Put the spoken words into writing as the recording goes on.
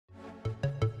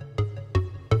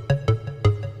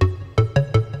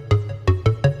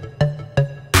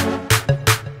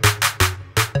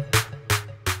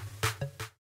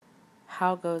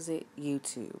How goes it,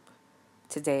 YouTube?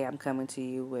 Today I'm coming to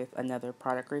you with another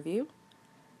product review,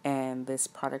 and this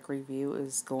product review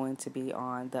is going to be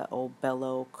on the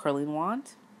Obello curling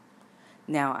wand.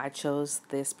 Now, I chose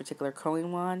this particular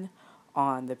curling wand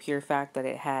on the pure fact that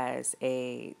it has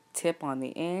a tip on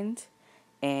the end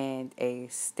and a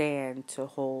stand to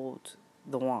hold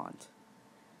the wand.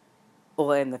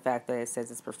 Well, and the fact that it says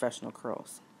it's professional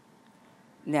curls.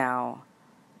 Now,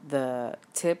 the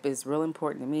tip is real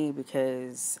important to me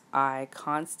because I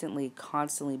constantly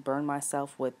burn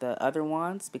myself with the other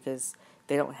wands because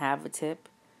they don't have a tip.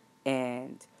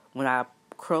 And when I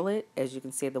curl it, as you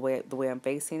can see the way I'm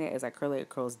facing it, as I curl it, it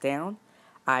curls down.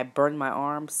 I burn my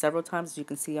arm several times, as you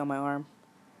can see on my arm.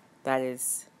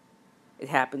 It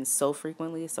happens so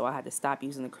frequently, so I had to stop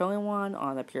using the curling wand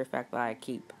on the pure fact that I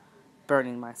keep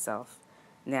burning myself.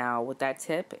 Now, with that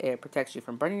tip, it protects you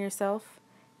from burning yourself,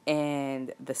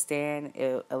 and the stand,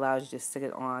 it allows you to sit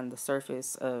it on the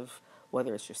surface of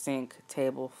whether it's your sink,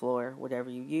 table, floor,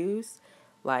 whatever you use.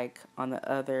 Like on the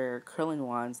other curling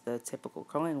wands, the typical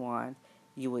curling wand,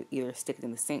 you would either stick it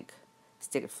in the sink,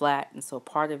 stick it flat, and so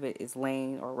part of it is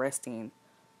laying or resting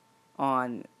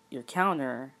on your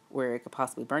counter where it could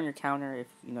possibly burn your counter if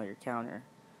you know your counter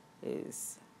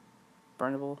is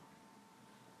burnable,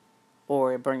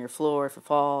 or burn your floor if it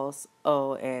falls.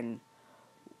 Oh, and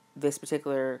this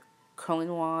particular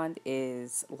curling wand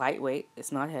is lightweight,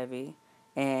 it's not heavy,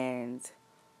 and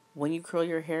when you curl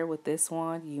your hair with this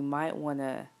wand, you might want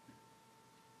to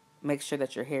make sure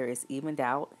that your hair is evened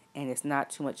out and it's not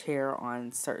too much hair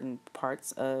on certain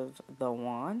parts of the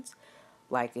wand.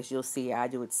 Like, as you'll see, I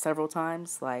do it several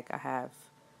times. Like, I have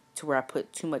to where I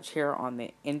put too much hair on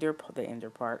the ender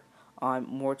part, on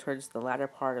more towards the latter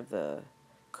part of the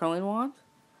curling wand.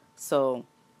 So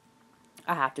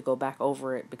I have to go back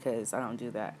over it because I don't do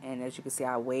that. And as you can see,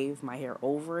 I wave my hair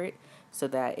over it so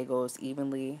that it goes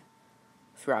evenly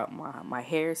throughout my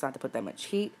hair, so I don't have to put that much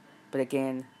heat. But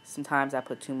again, sometimes I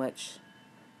put too much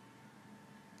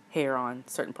hair on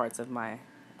certain parts of I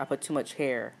put too much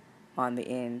hair on the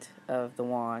end of the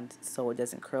wand so it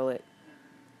doesn't curl it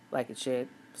like it should.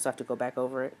 So I have to go back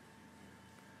over it.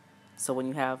 So when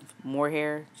you have more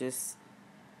hair, just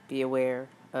be aware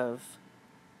of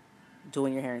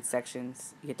doing your hair in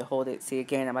sections. You have to hold it. See,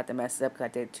 again, I'm about to mess it up because I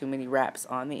did too many wraps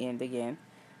on the end again.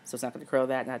 So it's not going to curl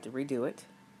that, and I have to redo it.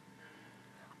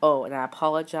 Oh, and I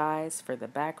apologize for the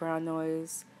background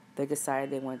noise. They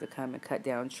decided they wanted to come and cut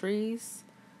down trees.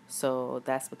 So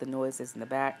that's what the noise is in the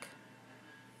back.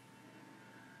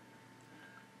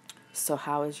 So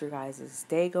how is your guys'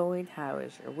 day going? How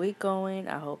is your week going?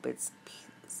 I hope it's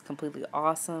completely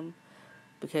awesome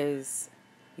because,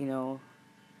 you know,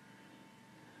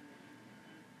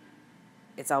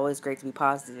 it's always great to be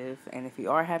positive. And if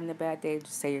you are having a bad day,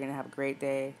 just say you're going to have a great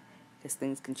day because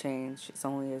things can change. It's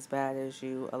only as bad as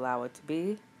you allow it to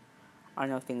be. I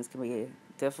know things can be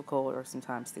difficult or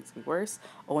sometimes things can be worse.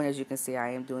 Oh, and as you can see,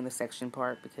 I am doing the section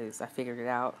part because I figured it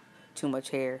out. Too much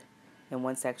hair in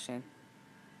one section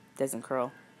doesn't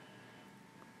curl.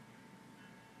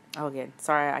 Oh, again,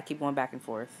 sorry, I keep going back and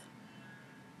forth.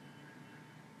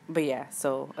 But yeah,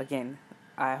 so again,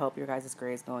 I hope your guys'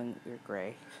 gray is going, your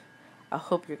gray. I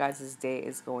hope your guys' day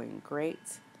is going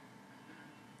great.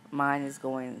 Mine is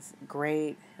going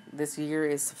great. This year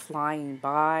is flying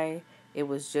by. It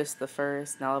was just the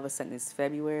first, and all of a sudden it's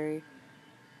February.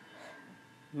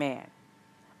 Man.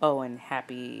 Oh, and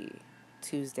happy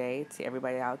Tuesday to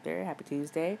everybody out there. Happy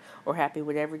Tuesday, or happy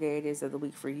whatever day it is of the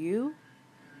week for you.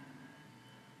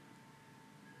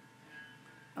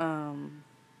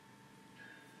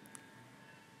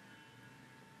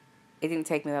 It didn't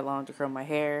take me that long to curl my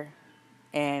hair,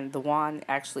 and the wand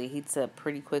actually heats up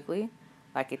pretty quickly.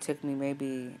 Like, it took me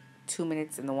maybe 2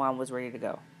 minutes and the wand was ready to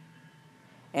go.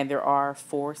 And there are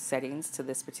 4 settings to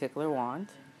this particular wand.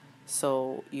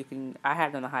 So I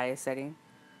have it on the highest setting.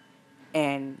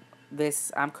 And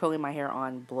I'm curling my hair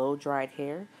on blow dried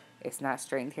hair. It's not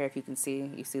straightened hair. If you can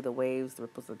see, you see the waves, the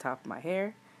ripples at the top of my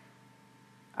hair.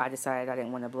 I decided I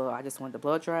didn't want to blow. I just wanted to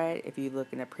blow dry it. If you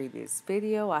look in a previous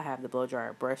video, I have the blow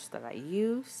dryer brush that I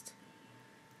used.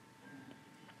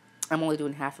 I'm only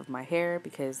doing half of my hair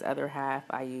because the other half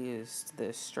I used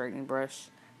the straightening brush.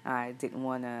 I didn't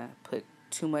want to put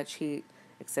too much heat,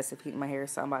 excessive heat in my hair,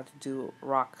 so I'm about to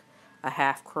rock a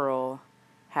half curl,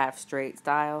 half straight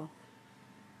style.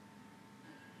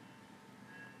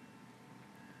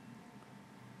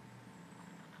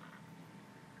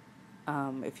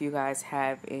 If you guys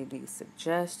have any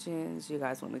suggestions, you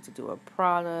guys want me to do a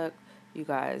product, you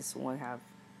guys want to have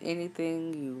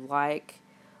anything you like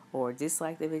or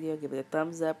dislike the video, give it a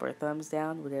thumbs up or a thumbs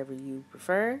down, whatever you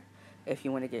prefer. If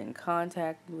you want to get in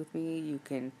contact with me, you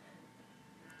can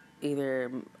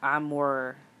either, I'm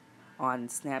more on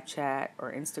Snapchat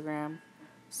or Instagram,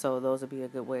 so those would be a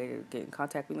good way to get in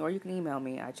contact with me, or you can email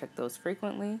me. I check those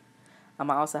frequently.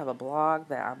 I also have a blog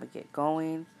that I'm going to get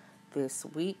going this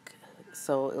week,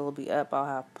 so it'll be up. I'll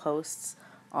have posts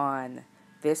on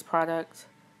this product,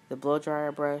 the blow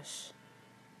dryer brush,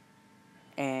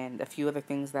 and a few other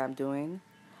things that I'm doing.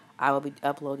 I will be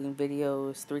uploading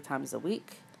videos 3 times a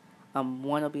week.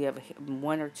 One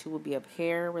or two will be of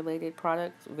hair related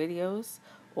product videos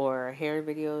or hair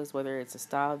videos, whether it's a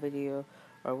style video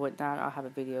or whatnot. I'll have a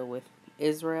video with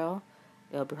Israel.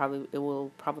 It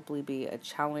will probably be a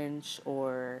challenge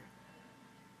or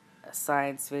a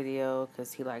science video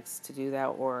because he likes to do that,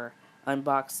 or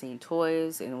unboxing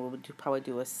toys, and we'll probably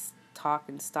do a talk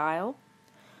in style.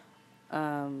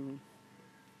 I'm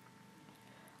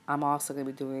also going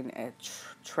to be doing a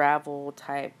travel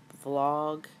type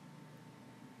vlog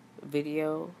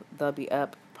video. They'll be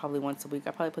up probably once a week.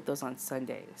 I probably put those on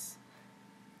Sundays.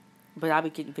 But I'll be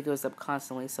getting videos up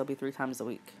constantly, so it'll be 3 times a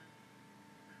week.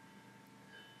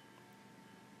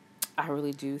 I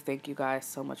really do thank you guys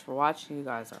so much for watching. You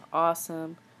guys are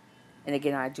awesome. And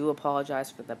again, I do apologize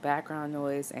for the background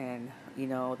noise and,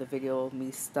 the video of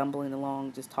me stumbling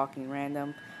along, just talking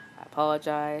random. I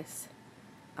apologize.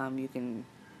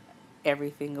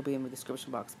 Everything will be in the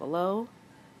description box below.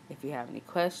 If you have any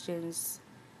questions,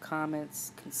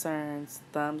 comments, concerns,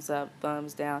 thumbs up,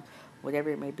 thumbs down,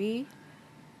 whatever it may be,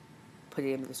 put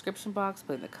it in the description box,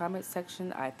 put it in the comment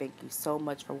section. I thank you so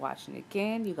much for watching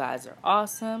again. You guys are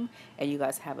awesome, and you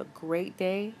guys have a great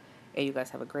day, and you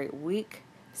guys have a great week.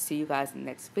 See you guys in the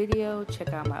next video. Check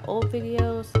out my old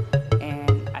videos,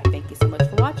 and I thank you so much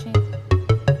for watching.